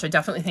illustration, which I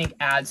definitely think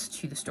adds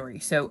to the story.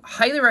 So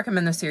highly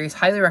recommend this series.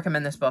 Highly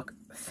recommend this book.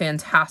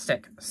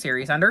 Fantastic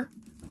series ender.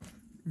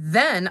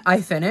 Then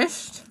I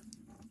finished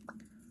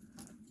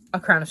A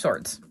Crown of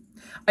Swords.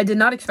 I did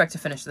not expect to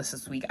finish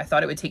this week. I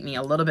thought it would take me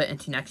a little bit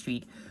into next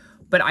week,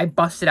 but I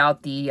busted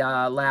out the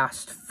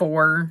last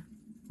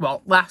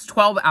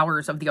 12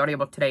 hours of the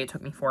audiobook today. It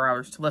took me 4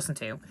 hours to listen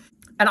to,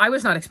 and I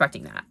was not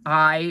expecting that.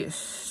 I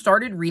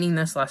started reading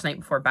this last night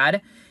before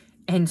bed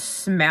and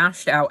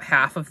smashed out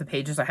half of the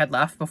pages I had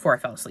left before I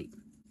fell asleep.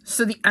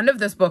 So the end of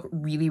this book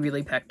really,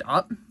 really picked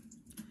up,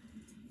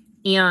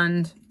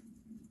 and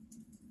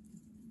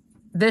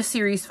this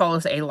series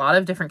follows a lot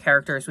of different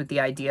characters with the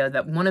idea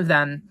that one of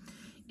them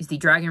is the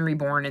Dragon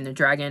Reborn, and the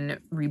Dragon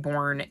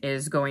Reborn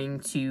is going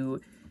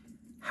to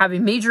have a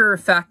major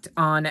effect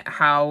on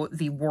how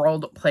the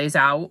world plays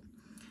out.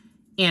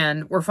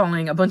 And we're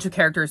following a bunch of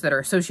characters that are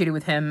associated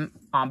with him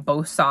on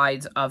both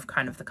sides of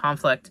kind of the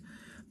conflict,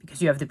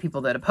 because you have the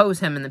people that oppose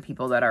him and the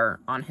people that are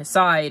on his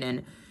side.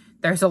 And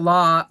there's a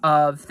lot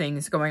of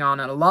things going on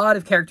and a lot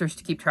of characters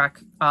to keep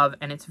track of.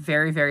 And it's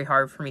very, very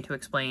hard for me to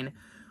explain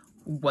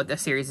what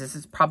this series is.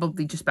 It's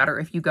probably just better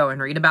if you go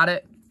and read about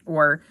it,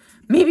 or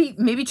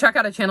maybe check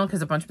out a channel,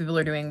 because a bunch of people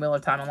are doing Wheel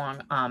of Time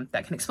along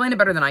that can explain it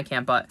better than I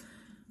can. But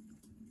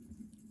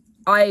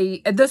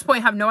I, at this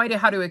point, have no idea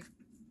how to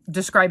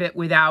describe it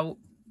without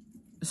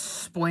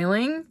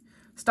spoiling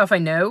stuff I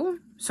know.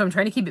 So I'm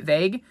trying to keep it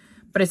vague,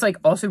 but it's like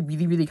also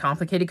really, really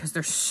complicated because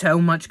there's so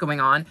much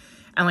going on.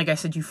 And like I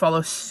said, you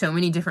follow so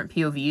many different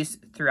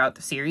POVs throughout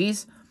the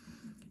series.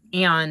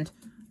 And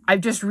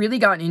I've just really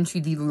gotten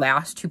into the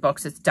last two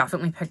books. It's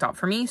definitely picked up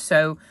for me.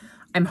 So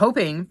I'm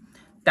hoping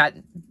that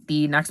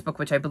the next book,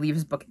 which I believe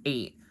is book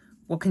 8,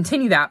 will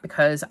continue that,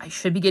 because I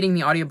should be getting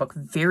the audiobook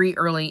very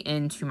early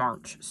into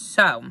March.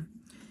 So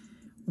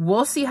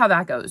we'll see how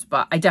that goes.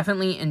 But I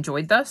definitely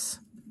enjoyed this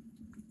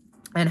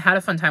and had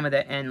a fun time with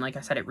it. And like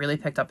I said, it really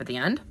picked up at the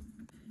end.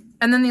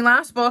 And then the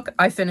last book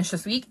I finished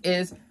this week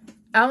is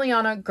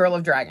Aliana, Girl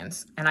of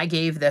Dragons. And I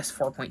gave this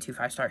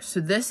 4.25 stars. So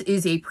this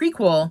is a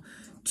prequel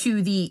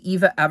to the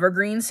Eva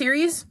Evergreen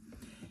series.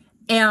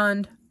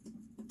 And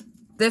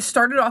this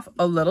started off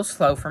a little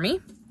slow for me.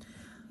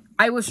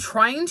 I was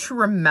trying to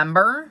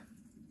remember,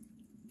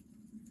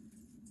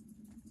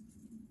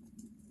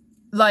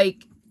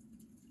 like,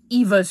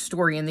 Eva's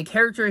story and the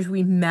characters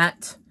we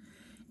met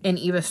in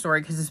Eva's story,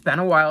 because it's been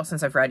a while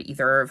since I've read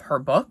either of her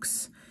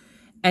books,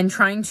 and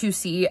trying to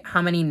see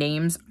how many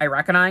names I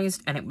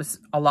recognized, and it was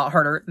a lot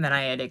harder than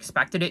I had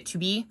expected it to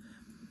be.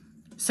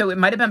 So it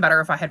might have been better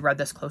if I had read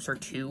this closer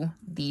to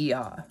the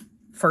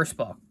first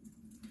book.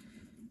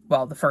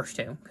 Well, the first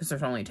two, because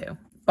there's only two.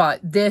 But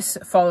this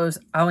follows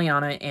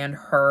Aliana, and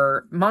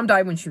her mom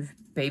died when she was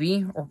a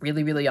baby, or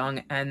really, really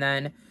young. And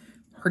then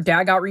her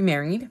dad got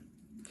remarried,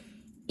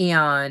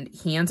 and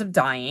he ends up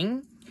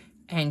dying.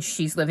 And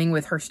she's living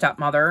with her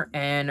stepmother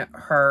and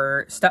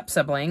her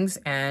step-siblings,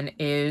 and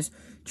is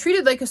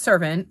treated like a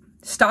servant.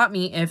 Stop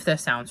me if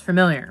this sounds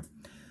familiar.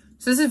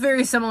 So this is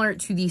very similar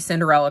to the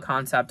Cinderella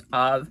concept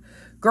of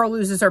girl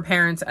loses her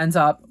parents, ends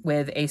up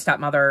with a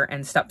stepmother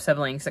and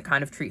step-siblings that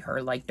kind of treat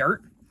her like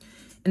dirt.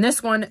 In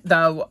this one,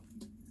 though,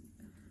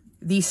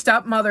 the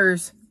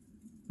stepmother's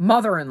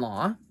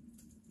mother-in-law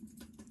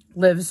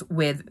lives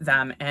with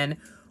them and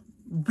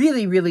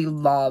really, really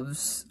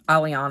loves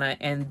Aliana,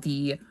 and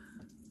the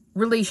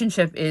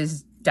relationship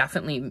is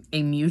definitely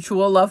a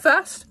mutual love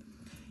fest.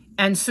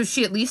 And so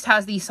she at least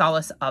has the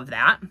solace of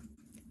that.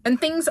 And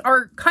things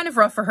are kind of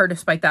rough for her,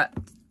 despite that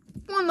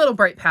one little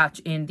bright patch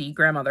in the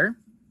grandmother.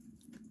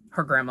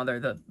 Her grandmother,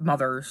 the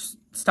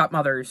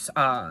stepmother's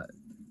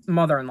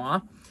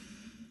mother-in-law.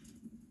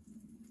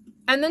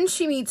 And then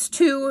she meets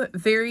two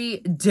very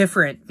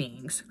different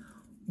beings.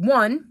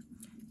 One,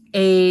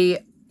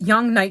 a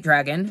young night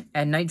dragon,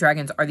 and night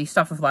dragons are the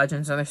stuff of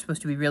legends, and they're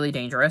supposed to be really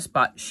dangerous,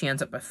 but she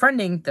ends up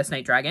befriending this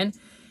night dragon,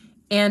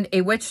 and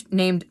a witch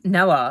named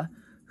Nella,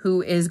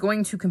 who is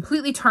going to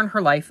completely turn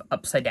her life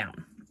upside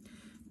down,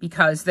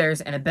 because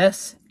there's an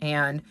abyss,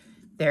 and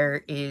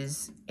there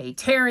is a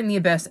tear in the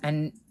abyss,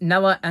 and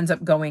Nella ends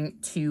up going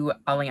to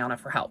Aliana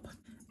for help,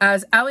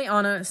 as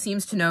Aliana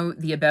seems to know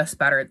the abyss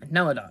better than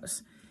Nella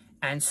does.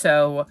 And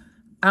so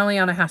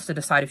Aliana has to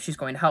decide if she's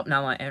going to help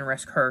Nella and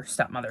risk her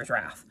stepmother's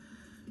wrath.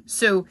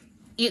 So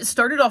it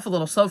started off a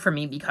little slow for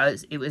me,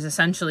 because it was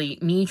essentially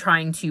me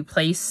trying to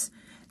place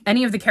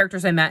any of the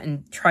characters I met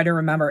and try to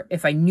remember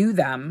if I knew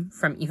them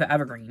from Eva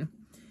Evergreen.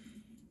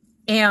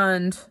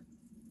 And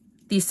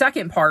the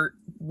second part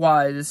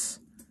was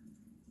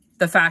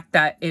the fact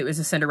that it was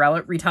a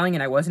Cinderella retelling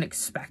and I wasn't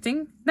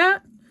expecting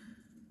that.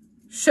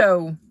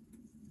 So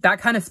that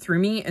kind of threw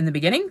me in the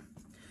beginning.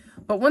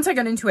 But once I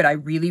got into it, I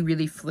really,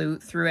 really flew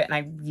through it. And I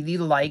really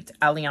liked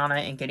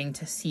Eliana and getting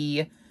to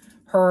see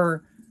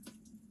her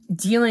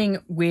dealing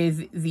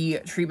with the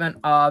treatment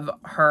of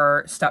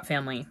her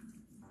stepfamily.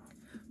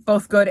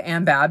 Both good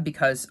and bad,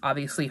 because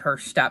obviously her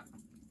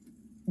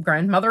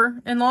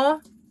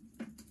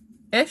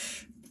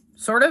step-grandmother-in-law-ish,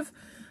 sort of.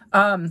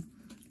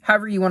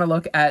 However you want to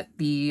look at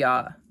the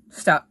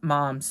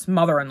stepmom's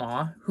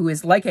mother-in-law, who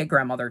is like a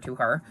grandmother to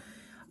her.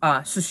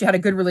 So she had a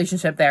good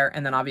relationship there,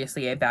 and then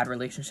obviously a bad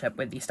relationship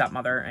with the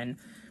stepmother and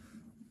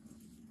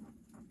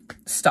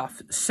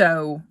stuff.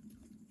 So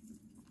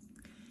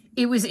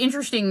it was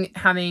interesting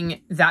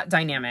having that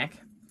dynamic.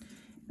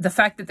 The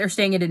fact that they're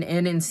staying at an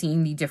inn and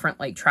seeing the different,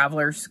 like,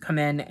 travelers come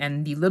in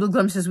and the little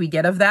glimpses we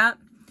get of that,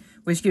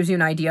 which gives you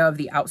an idea of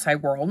the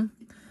outside world.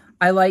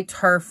 I liked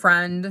her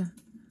friend,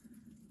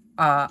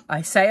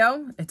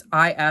 Isao. It's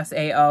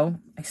I-S-A-O,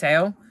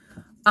 Isao.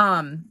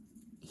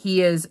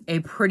 He is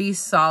a pretty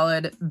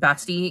solid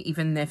bestie,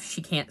 even if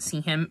she can't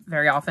see him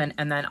very often.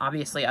 And then,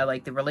 obviously, I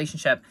like the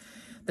relationship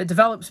that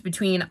develops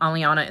between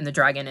Eliana and the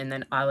dragon, and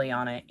then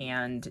Eliana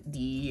and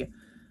the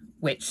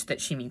witch that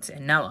she meets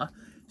in Nella.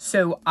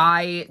 So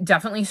I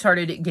definitely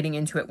started getting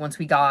into it once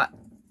we got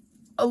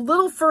a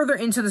little further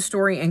into the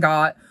story and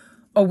got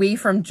away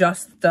from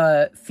just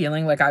the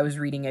feeling like I was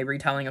reading a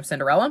retelling of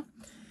Cinderella.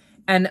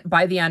 And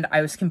by the end,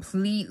 I was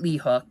completely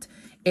hooked.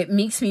 It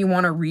makes me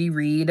want to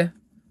reread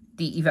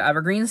the Eva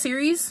Evergreen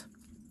series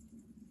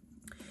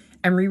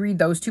and reread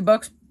those two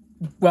books.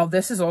 Well,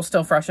 this is all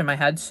still fresh in my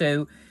head,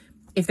 so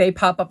if they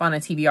pop up on a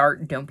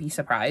TBR, don't be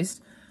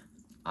surprised.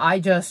 I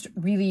just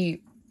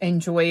really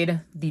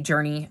enjoyed the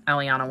journey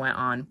Eliana went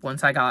on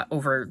once I got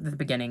over the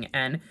beginning,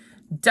 and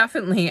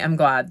definitely am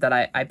glad that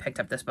I picked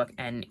up this book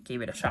and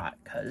gave it a shot,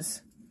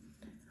 because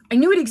I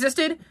knew it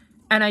existed,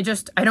 and I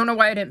don't know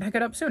why I didn't pick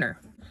it up sooner.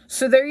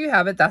 So there you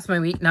have it. That's my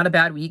week. Not a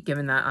bad week,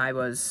 given that I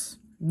was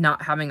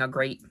not having a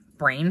great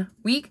brain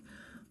week,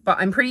 but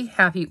I'm pretty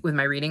happy with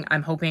my reading.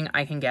 I'm hoping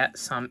I can get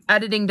some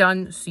editing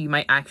done, so you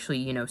might actually,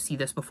 you know, see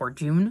this before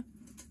June.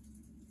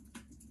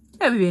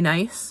 That would be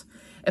nice.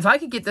 If I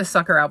could get this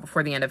sucker out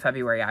before the end of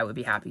February, I would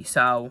be happy.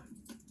 So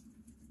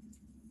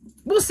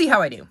we'll see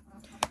how I do.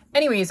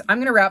 Anyways, I'm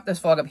going to wrap this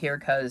vlog up here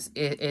because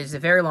it is a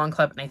very long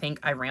clip, and I think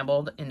I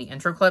rambled in the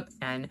intro clip,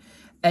 and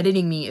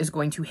editing me is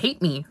going to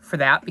hate me for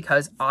that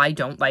because I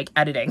don't like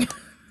editing.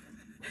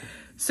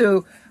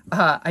 So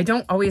I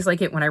don't always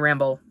like it when I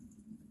ramble,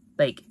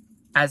 like,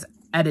 as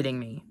editing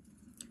me.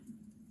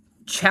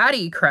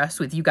 Chatty Crest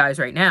with you guys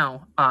right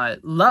now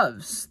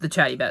loves the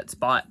chatty bits,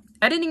 but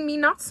editing me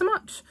not so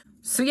much.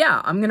 So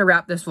yeah, I'm going to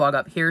wrap this vlog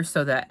up here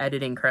so that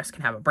editing Chris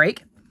can have a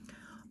break.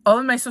 All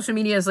of my social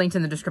media is linked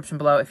in the description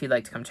below if you'd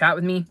like to come chat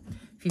with me.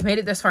 If you've made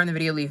it this far in the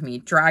video, leave me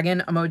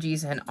dragon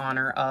emojis in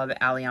honor of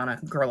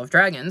Eliana, Girl of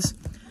Dragons.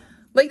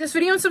 Like this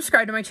video and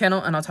subscribe to my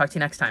channel, and I'll talk to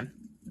you next time.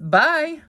 Bye!